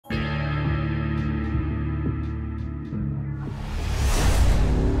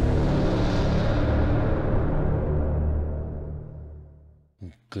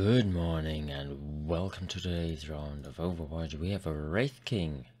Good morning and welcome to today's round of Overwatch. We have a Wraith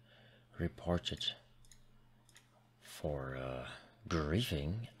King reported for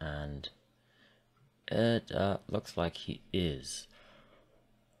griefing, and it looks like he is.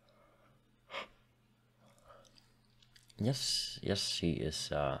 Yes, he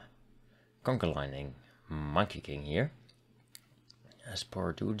is conga lining Monkey King here. As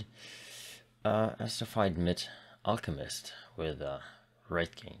poor dude has to fight mid Alchemist with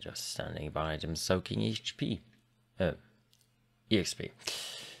Wraith King just standing behind him soaking EXP.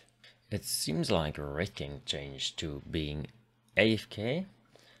 It seems like Wraith King changed to being AFK,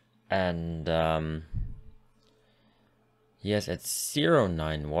 and yes, it's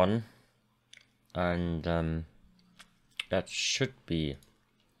 091, and that should be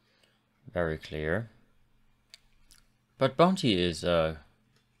very clear. But Bounty is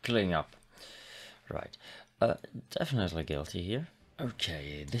cleaning up. Right. Definitely guilty here.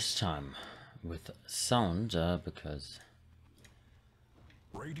 Okay, this time with sound, because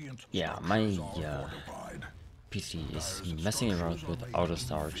yeah, my PC is messing around with auto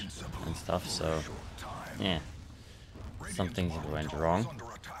start and stuff, so yeah, some things went wrong.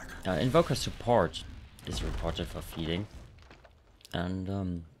 Invoker support is reported for feeding,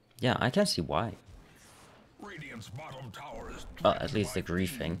 and yeah, I can see why. Well, at least the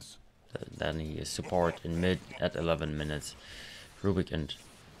griefing. Then he is support in mid at 11 minutes. Rubik and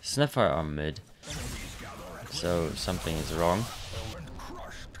Snapfire are mid, so something is wrong.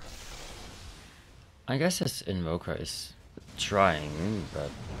 I guess his Invoker is trying,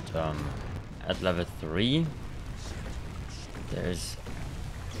 but at level 3 there's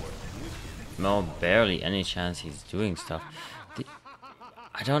barely any chance he's doing stuff.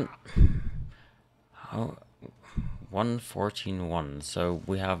 I don't... How... 1-14-1, so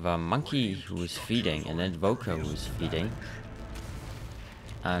we have a Monkey who is feeding and an Invoker who is feeding.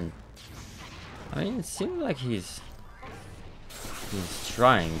 And I mean, it seems like he's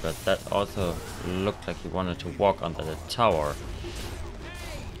trying, but that also looked like he wanted to walk under the tower.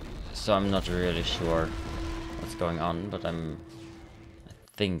 So I'm not really sure what's going on, but I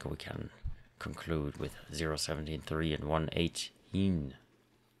think we can conclude with 0-17-3 and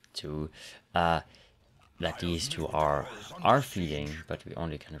 1-18-2 that these two are feeding, but we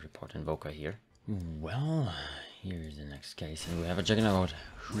only can report Invoker here. Well, here's the next case, and we have a Juggernaut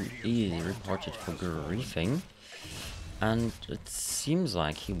who is reported for griefing, and it seems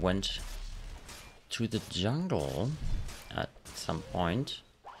like he went to the jungle at some point.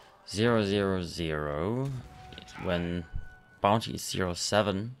 0-0-0 when Bounty is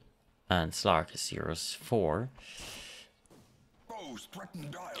 0-7 and Slark is 0-4.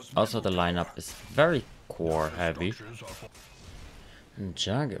 Also, the lineup is very core heavy. And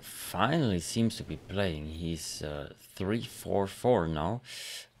Jagger finally seems to be playing. He's 3-4-4 now,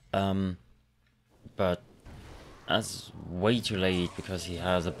 but that's way too late because he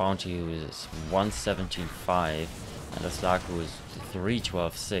has a Bounty who is 1-17-5 and a Slark who is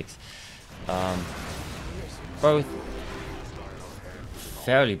 3-12-6. Both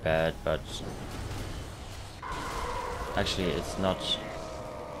fairly bad, but actually it's not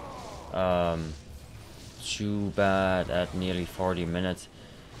too bad at nearly 40 minutes.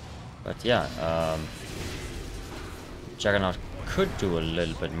 But yeah, Juggernaut could do a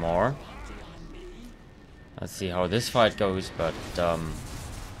little bit more. Let's see how this fight goes, but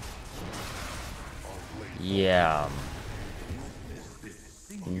yeah,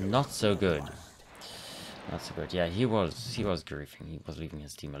 not so good. Not so good. Yeah, he was griefing. He was leaving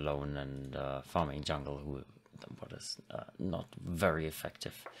his team alone and farming jungle, who was not very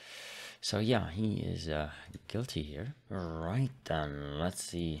effective. So yeah, he is guilty here. Right then, let's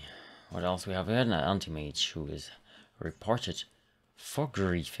see what else we have. We had an anti-mage who is reported for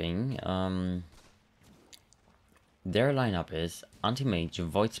griefing. Their lineup is anti-mage,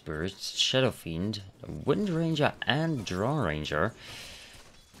 void spirit, shadow fiend, wind ranger, and draw ranger.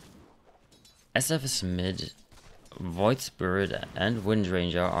 SF is mid, void spirit and wind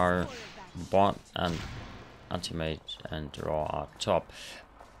ranger are bot, and anti-mage and draw are top.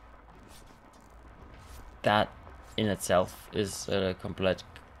 That in itself is a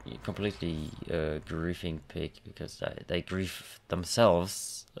completely griefing pick, because they grief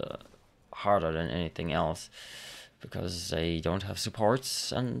themselves harder than anything else, because they don't have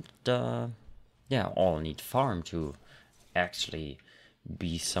supports, and yeah, all need farm to actually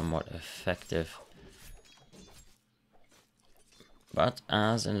be somewhat effective. But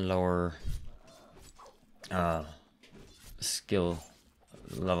as in lower skill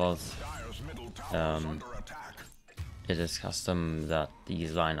levels, it is custom that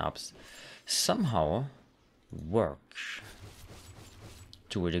these lineups somehow work.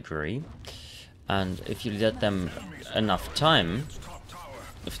 to a degree, and if you let them enough time,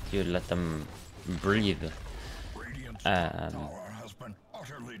 if you let them breathe,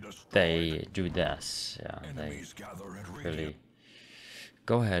 they do this. Yeah, they really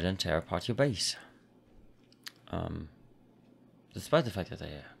go ahead and tear apart your base. Despite the fact that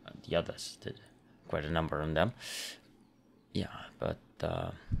the others did quite a number on them. Yeah, but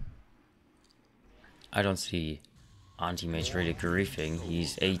I don't see Anti-Mage really griefing.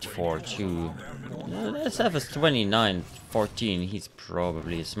 He's 842. SF is 2914. He's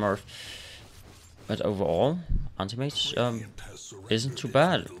probably a Smurf. But overall, Anti-Mage isn't too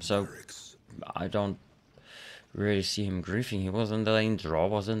bad. So I don't really see him griefing. He was in the lane, Draw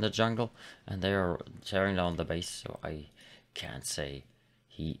was in the jungle, and they are tearing down the base. So I can't say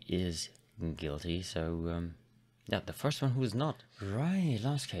he is guilty. So yeah, the first one who is not. Right,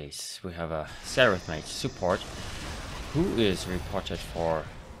 last case. We have a Seraph Mage support who is reported for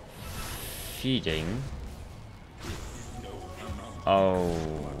feeding. Oh,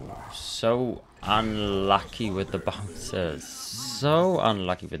 so unlucky with the bounces. So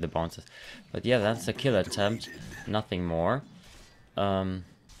unlucky with the bounces. But yeah, that's a kill attempt. Nothing more.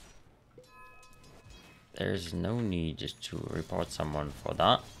 There's no need to report someone for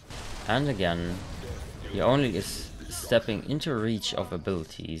that. And again, he only is stepping into reach of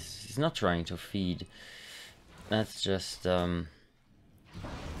abilities. He's not trying to feed. That's just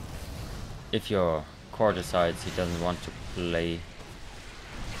if your core decides he doesn't want to play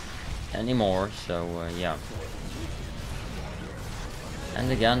anymore. So yeah.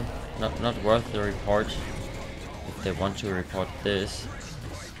 And again, not worth the report. If they want to report this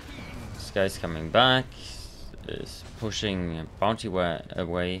guy's coming back, is pushing bounty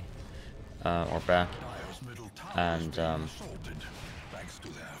away or back, and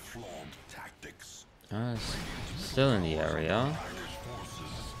still in the area.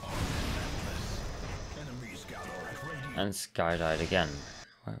 And Sky died again.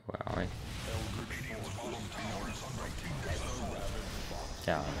 Where are we?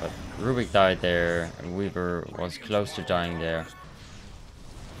 Yeah, but Rubik died there, and Weaver was close to dying there.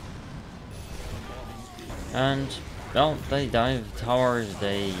 And, well, they dive towers,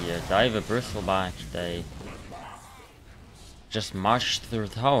 they dive a bristleback, they just marched through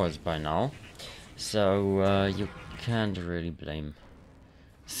towers by now. So, you can't really blame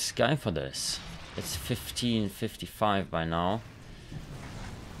Sky for this. It's 15:55 by now.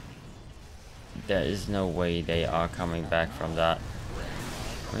 There is no way they are coming back from that.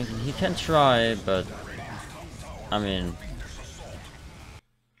 I mean, he can try, but I mean,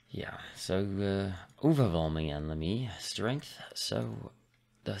 yeah, so overwhelming enemy strength. So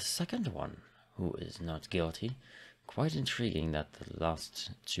the second one who is not guilty. Quite intriguing that the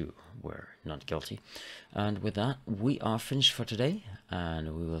last two were not guilty. And with that, we are finished for today,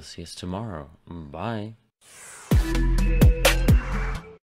 and we will see us tomorrow. Bye.